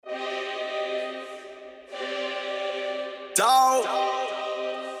Dog.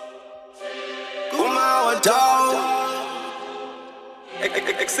 Kumawa dog.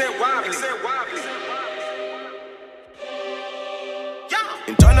 Except wobbly.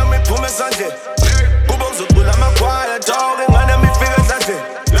 Intwana miphume esandleni. Kuba uzocula amakhwaya dog. Engane mifika esandleni.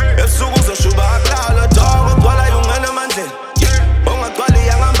 Ebusuku uzoshuba akulala dog. Ugcwala yungena emandleni. Ungagcwali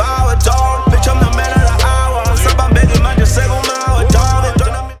yangambawa dog. Bitch I'm the man of the hour. Sabambeki manje sekumawa dog.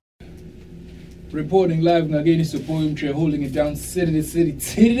 Reporting live again, it's your boy Umtre holding it down city to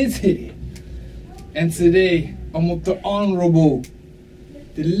city. And today, I'm with the honorable,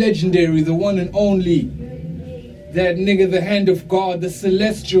 the legendary, the one and only, that nigga, the hand of God, the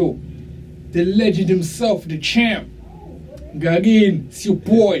celestial, the legend himself, the champ. Again, it's your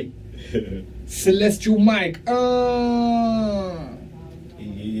boy, Celestial Mike.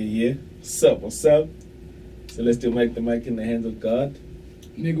 Yeah. What's up? Celestial Mike, the mic in the hands of God.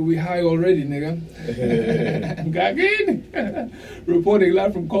 Nigga, we high already, nigga. Again. Reporting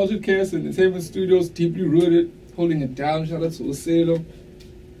live from Culture Cast in the Entertainment Studios, deeply rooted, holding it down. Shout out to Oselo.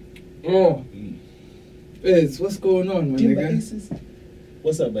 Oh, Fez, what's going on, my nigga?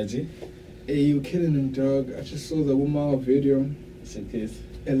 What's up, Baji? Hey, you killing him, dog. I just saw the 1 hour video. Showcase.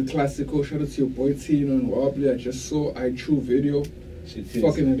 El Clasico. Shout out to your boy Tino and Wobbly. I just saw iTrue video. Showcase.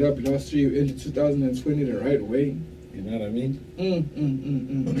 Fucking it up last year into 2020 the right way. You know what I mean?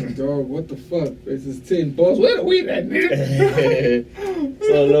 Dog, what the fuck? This is 10 balls. Where the weed at, nigga? It's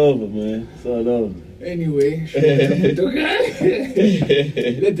all over, man. It's all over. Anyway, let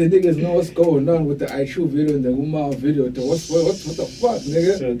the niggas know what's going on with the iTrue video and the Umar video. What the fuck,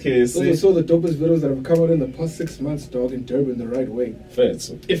 nigga? Showcase. Those are some of the dopest videos that have come out in the past 6 months, dog, in Durban the right way. Facts.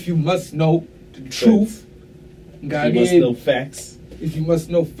 If you must know the truth, you must know facts. If you must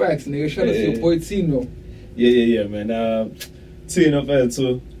know facts, nigga. Shout out to your boy Tino. Yeah, man. Tino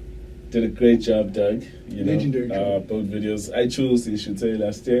Fato did a great job, Doug. You know, legendary job. Both videos. I chose Ishuta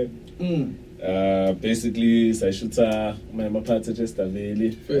last year. Basically, Saishuta, my Mapata just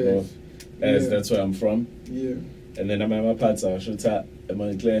available. As that's where I'm from. Yeah. And then my Mapata, Shuta,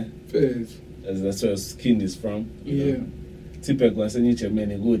 Montclair. As that's where Skin is from. Yeah. Tipek was in each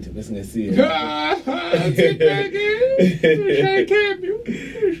many good. Let's see.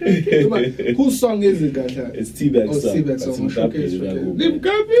 Whose song is it, guys? It's T-Bag song. T-Bag song. Showcase.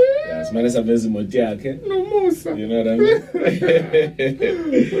 Yes, man, it's a very okay? No Musa. You know what I mean?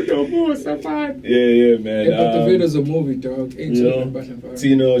 No Musa, man. Yeah, man. Yeah, but the video's a movie, dog. Ain't you know,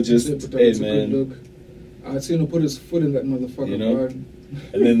 Tino just, hey, man. Tino put his foot in that motherfucker, you know? hard.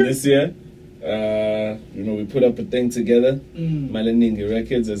 And then this year, you know, we put up a thing together, Malaningi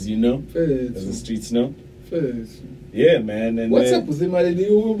Records, as you know, as the streets know. Yeah, man. And what's up with him? I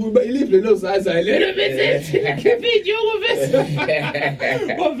leave the nose as I let him in. Keep it, you with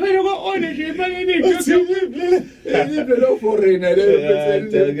it. What very well honest, you leave the low foreigner.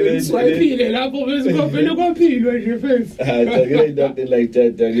 Swipe it up over his coffee. Look up in your face. Nothing like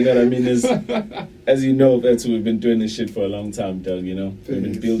that, Doug. You know what I mean? As you know, that's we've been doing this shit for a long time, Doug. You know, we've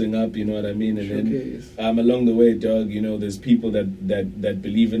been building up. You know what I mean? And then along the way, Doug, you know, there's people that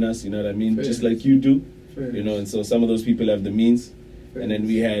believe in us. You know what I mean? Just like you do. You know, and so some of those people have the means, and then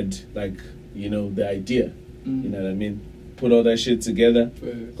we had, like, you know, the idea. You know what I mean? Put all that shit together.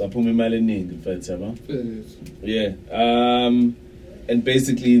 Yeah. And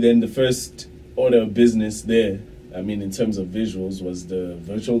basically, then the first order of business there, I mean, in terms of visuals, was the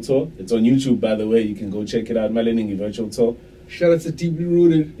virtual tour. It's on YouTube, by the way. You can go check it out. Malaningi Virtual Tour. Shout out to Deeply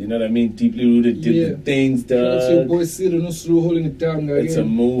Rooted. You know what I mean? Deeply Rooted did the things, dog. Shout out to your boy Silo No Slow holding it down, guys. It's a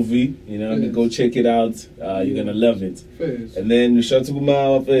movie, you know, go check it out. You're gonna love it. And then we shot to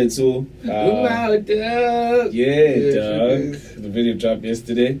Gumawa for it too. Gumawa, dog. Yeah, dog. The video dropped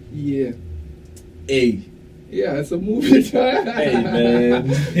yesterday. Yeah. Hey. Yeah, it's a movie, dog. Hey, man.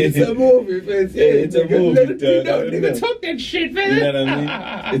 It's a movie, man. Yeah, it's a movie, dog. Nigga, talk that shit, man. You know what I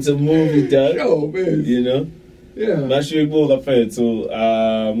mean? It's a movie, dog. Yo, man. You know? Yeah. Not sure you up to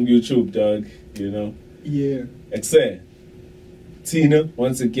YouTube, dog. You know. Yeah. Except Tina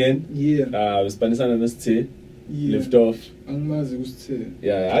once again. Yeah. Spanish and this tea. Yeah. Lift off. Angmazi usithe.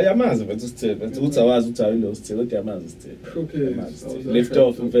 Yeah, ayamazi but usithe. But uthawazi uthawile usithe kodwa yamazi usithe. Okay. Lift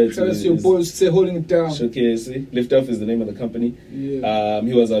off in fact. Shout out to your boy usithe holding it down. Showcase. Lift off is the name of the company. Yeah.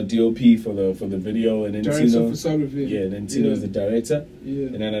 He was our DOP for the video, and then Tino. Yeah, and then Tino is the director. Yeah.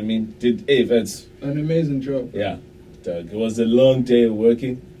 You know what I mean? That's an amazing job. Yeah. It was a long day of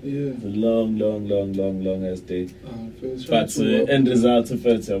working. Yeah. A long ass day. But the end result of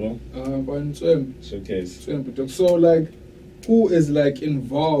it, Showcase. So like, who is like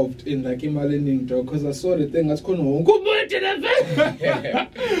involved in like Imalening, dog? Because I saw the thing that's called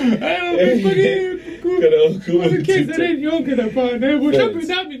The kids that ain't young enough,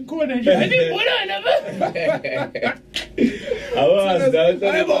 in corner. I didn't want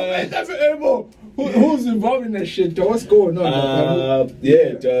who's involved in that shit, dog? What's going on?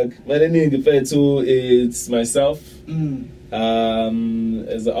 Yeah, dog. But I need to fair too. It's myself.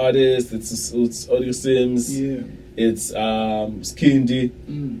 As an artist, it's Audio Sims. Yeah. It's Skindi.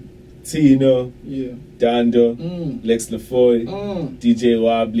 Tino, Dando, Lex LaFoy, DJ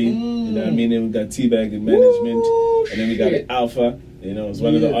Wobbly, you know what I mean? And we got T-Bag in management, and then we got Alpha, you know, it's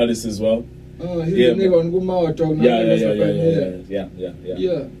one of the artists as well. He's a nigga on Gumawa talk.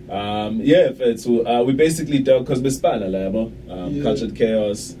 So we basically do, because we're span Cultured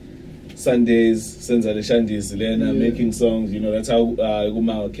Chaos, Sundays, Senza de Shandis, Selena, making songs, you know, that's how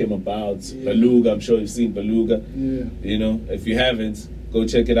Gumawa came about. Beluga, I'm sure you've seen Beluga, you know, if you haven't, go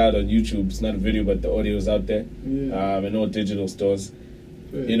check it out on YouTube. It's not a video, but the audio is out there. And all digital stores.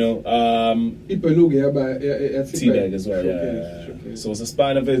 You know, T-Bag as well. So it's a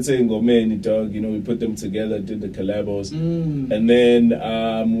span of it saying, go man, dog. You know, we put them together, did the collabos, and then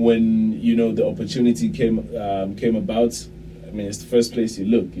when you know the opportunity came about. I mean, it's the first place you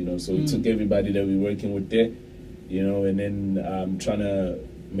look. You know, so we took everybody that we're working with there. You know, and then trying to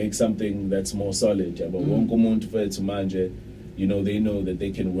make something that's more solid. You know, they know that they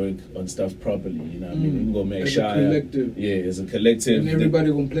can work on stuff properly. You know what I mean? You can go make sure. Yeah, as a collective. And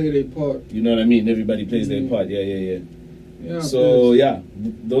everybody gonna play their part. You know what I mean? Everybody plays their part. Yeah. So,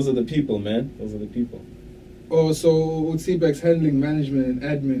 those are the people, man. Those are the people. Oh, so T-Bag's handling management and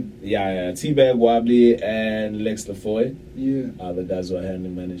admin. Yeah. T-Bag, Wobbly, and Lex LaFoy. Yeah. Are the guys who are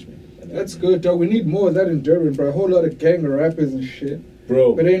handling management. That's good, dog. We need more of that in Durban, bro. A whole lot of gang rappers and shit.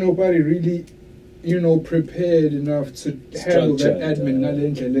 Bro. But ain't nobody really, you know, prepared enough to handle that admin.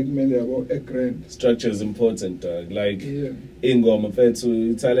 Structure is important, dog. Like, ingoma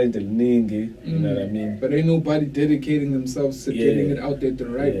fethu talent eliningi, you know what I mean? But ain't nobody dedicating themselves to getting it out there the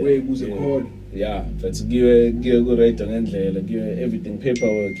right way. Who's it called? Yeah, fethu give good right ngendlela, give everything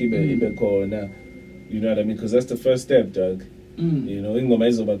paperwork, ibe khona. You know what I mean? Because that's the first step, dog. You know, ingoma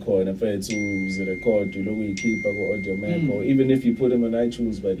izoba khona fethu uzirecord uloku yikhipha ku Audio Mac, or even if you put them on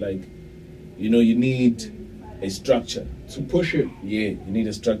iTunes, but like, you know, you need a structure to push it. Yeah, you need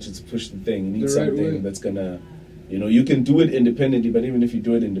a structure to push the thing. You need something that's gonna, you know, you can do it independently, but even if you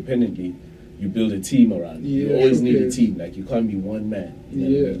do it independently, you build a team around it. You always need a team. Like, you can't be one man. You know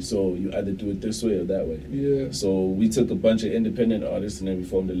what I mean? So you either do it this way or that way. Yeah. So we took a bunch of independent artists and then we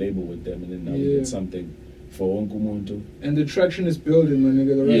formed a label with them, and then now we did something for Onkumuntu. And the traction is building, my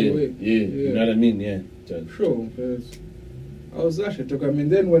nigga, the right way. Yeah, you know what I mean? Yeah. Sure, because I was actually talking. I mean,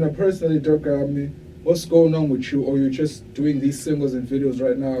 then when I personally talk, I mean, what's going on with you? Or you're just doing these singles and videos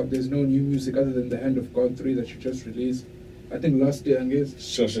right now? There's no new music other than The Hand of God 3 that you just released. I think last year, I guess.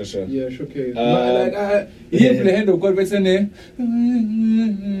 Sure. Yeah, showcase. You didn't The Hand of God, but it's in there.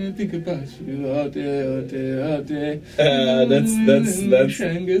 Think about you out there. That's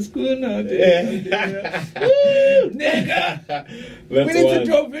Shanga's good out there. Woo, nigga. We need to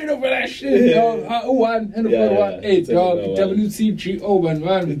do a video for that shit, dog. Hand of God 1-8, dog. WCGO, man.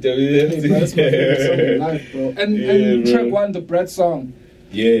 That's my favorite song in life, bro. And track 1, the Brett song.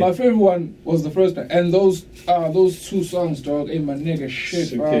 Yeah. My favorite one was the first one. And those two songs, dog, ain't my nigga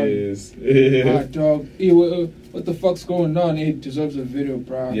shit, bro. Dog. What the fuck's going on? It deserves a video,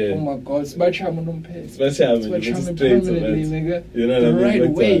 bro. Yeah. Oh my god. Spatchaman on pay. Spatchaman permanently, nigga. You know the right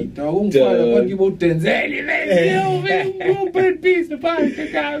way, dog. I'm trying to about Denzel, man. Put it peace, the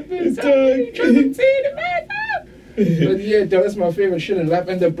podcast, man. Trying to see the man, dog. But yeah, that's my favorite shit in rap.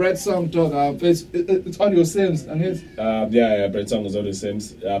 And the Brett song, dog, it's Audio Sims, and it's Brett song is Audio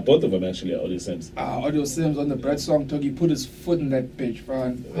Sims. Both of them actually are Audio Sims. Audio Sims on the Brett song, dog. He put his foot in that bitch,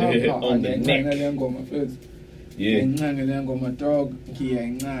 man. On the neck. Yeah. My dog.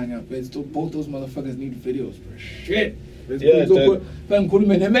 Both those motherfuckers need videos, bro. Shit. Yeah, dope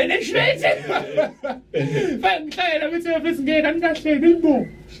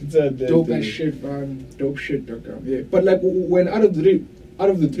as shit, man. Dope shit, dog. Yeah. But like, when out of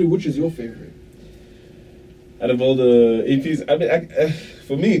the three, which is your favorite? Out of all the EPs, I mean,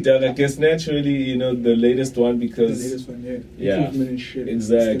 for me, dog, I guess naturally, you know, the latest one, because the latest one, yeah, shit.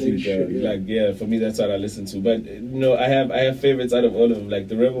 Exactly, shit, yeah. Like, for me, that's what I listen to. But you know, I have favorites out of all of them. Like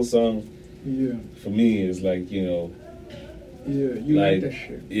the Rebel song, for me is like, you know. Yeah, you like that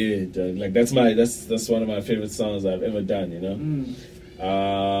shit. Yeah, dog. Like that's one of my favorite songs I've ever done, you know.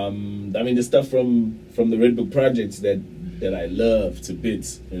 I mean, the stuff from the Red Book projects that I love to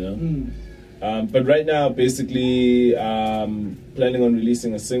bits, you know. But right now, basically, planning on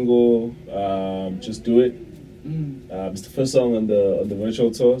releasing a single. Just Do It. It's the first song on the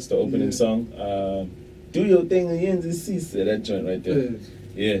virtual tour. It's the opening song. Do your thing again, that joint right there. Yes.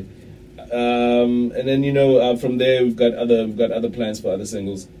 Yeah. And then from there we've got other plans for other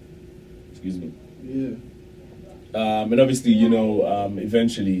singles. Excuse me. Yeah. And obviously,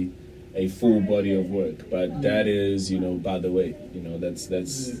 eventually a full body of work, but that is, by the way, that's.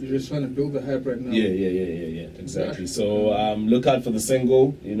 You're just trying to build the hype right now. Yeah, exactly. So look out for the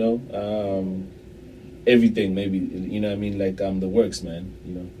single, everything, maybe, like the works, man.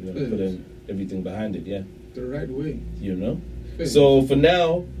 Put in everything behind it, yeah. The right way. So for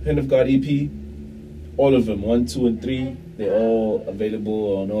now, Hand of God EP, all of them, 1, 2, and 3, they're all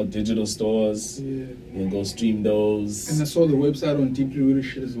available on all digital stores. Yeah. You can go stream those. And I saw the website on Deeply Rooted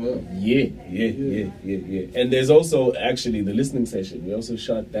shit as well. Yeah. And there's also actually the listening session. We also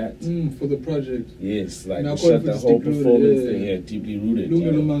shot that. For the project. Yes, like we shot the whole performance thing. Yeah, Deeply Rooted.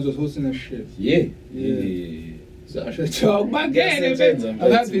 Lunga Lumans was hosting that shit. Yeah. So I should talk my game.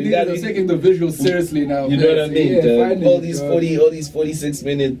 I'm happy they're taking the visual seriously now. You know what I mean? Yeah, all these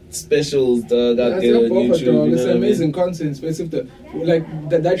 46-minute specials, dog, out there on YouTube. Dog. It's amazing content, especially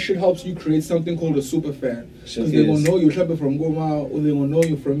that shit helps you create something called a super fan. Because they're gonna know you from Goma, or they're gonna know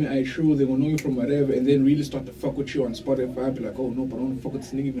you from iTrue, they're gonna know you from whatever, and then really start to fuck with you on Spotify. Be like, oh no, but I don't fuck with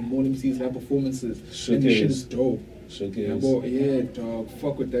this nigga even more. Let me see his live performances. And the shit is dope. Yeah, dog.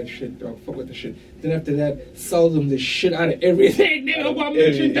 Fuck with that shit, dog. Fuck with the shit. Then after that, sell them the shit out of everything. Nigga, what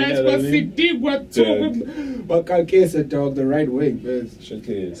merchandise, what CD, what talk. But I guess it, dog, the right way. I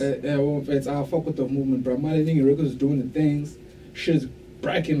fuck with the movement, bro. My nigga Records is doing the things. Shit is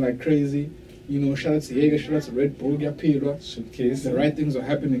bracking like crazy. Shout out to Jaeger, shout out to Red Bull, the right things are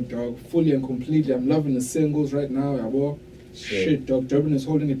happening, dog. Fully and completely. I'm loving the singles right now, yabo. Shit, dog. Durban is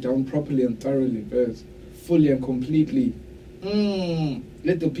holding it down properly and thoroughly, guys. Fully and completely.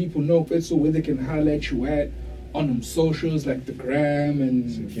 Let the people know so where they can highlight you at on them socials like the gram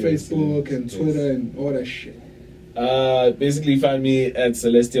and Facebook and Twitter and all that shit. Basically find me at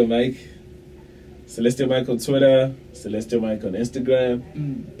Celestial Mike. Celestial Mike on Twitter, Celestial Mike on Instagram,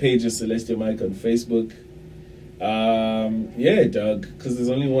 page is Celestial Mike on Facebook. Yeah, dog, because there's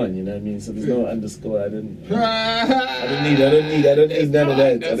only one, you know what I mean? So there's no underscore. I don't need none of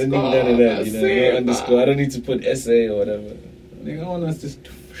that. No underscore. I don't need to put essay or whatever. Nigga, I want us to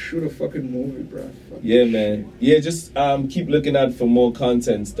shoot a fucking movie, bro. Yeah, man. Yeah, just keep looking out for more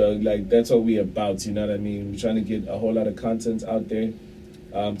content, dog. Like, that's what we're about, you know what I mean? We're trying to get a whole lot of content out there.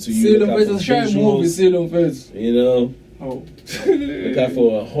 To you, look out for visuals, you know. Oh. Look out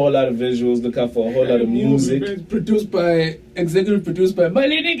for a whole lot of visuals. Look out for a whole lot of music. Executive produced by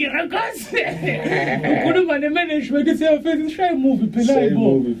Malini Girakas.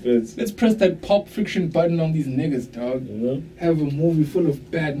 Let's press that Pulp Fiction button on these niggas, dog. Have a movie full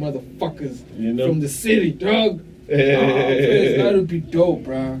of bad motherfuckers from the city, dog. That would be dope,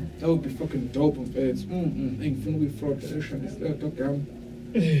 bro. That would be fucking dope. When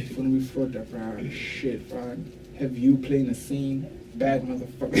we fraud that, bro. Shit, bro. Have you playing a scene, bad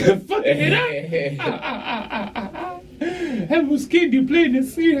motherfucker. Fucking it up. Have Muskindi playing a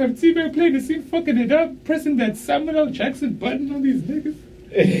scene, have T-Bear playing a scene, fucking it up, pressing that Samuel L. Jackson button on these niggas.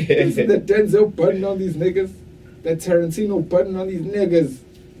 Pressing that Denzel button on these niggas. That Tarantino button on these niggas.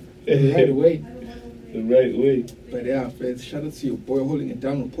 The right way. The right way. But yeah, fans, shout out to your boy holding it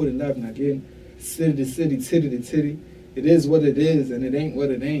down, reporting live and again. City to city, titty to titty. It is what it is, and it ain't what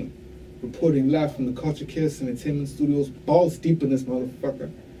it ain't. Reporting live from the Culture Chaos Entertainment Studios, balls deep in this motherfucker.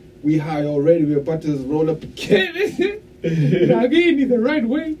 We high already, we're about to roll up again. Again, the right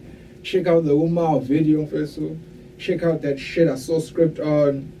way. Check out the Umar video first. Check out that shit I saw script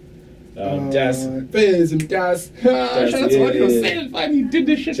on Das. Fez and Das. Shout out to what he was saying, man. He did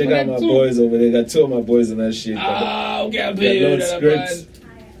this shit. Check out my boys over there. Got two of my boys in that shit. Okay, scripts.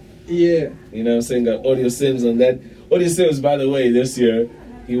 Yeah. You know what I'm saying? Got Audio Sims on that. Audio Sims, by the way, this year,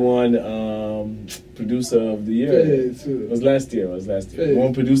 he won Producer of the Year. It was last year. He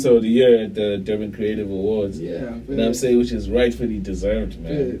won Producer of the Year at the Durban Creative Awards. Yeah. You know what I'm saying? Which is rightfully deserved,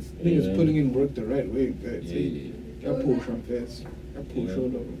 man. He was putting in work the right way. I push on Fez.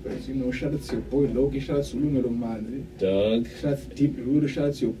 You know, shout out to your boy Loki, shout out to Lunga Romani. Dog. Shout out to Deeply Rooted, shout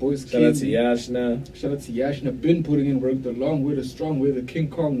out to your boys Shout out to Yashna. Shout out to Yashna, been putting in work the long way, the strong way, the King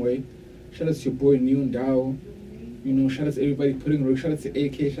Kong way. Shout out to your boy Neon Dow. You know, shout out to everybody putting work. Shout out to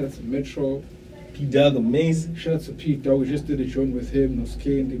AK, shout out to Metro. P Dog, amazing. Shout out to P Dog, we just did a joint with him,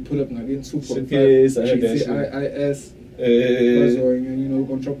 Noske, and they put up again 2.5 GCIIS. And you know, we're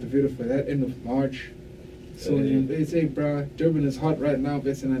gonna drop the video for that end of March. So they say, bro, Durban is hot right now,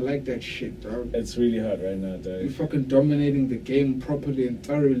 and I like that shit, dog. It's really hot right now, dog. We're fucking dominating the game properly and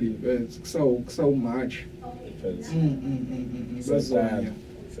thoroughly, it's so much.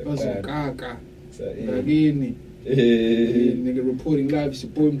 So, yeah. Gagini. Nigga reporting live, it's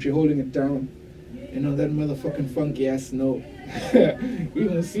your boy MJ holding it down. And on that motherfucking funky ass note, we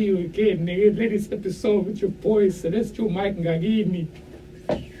gonna see you again, nigga. Latest episode with your boy Celestial Mike and Gagini.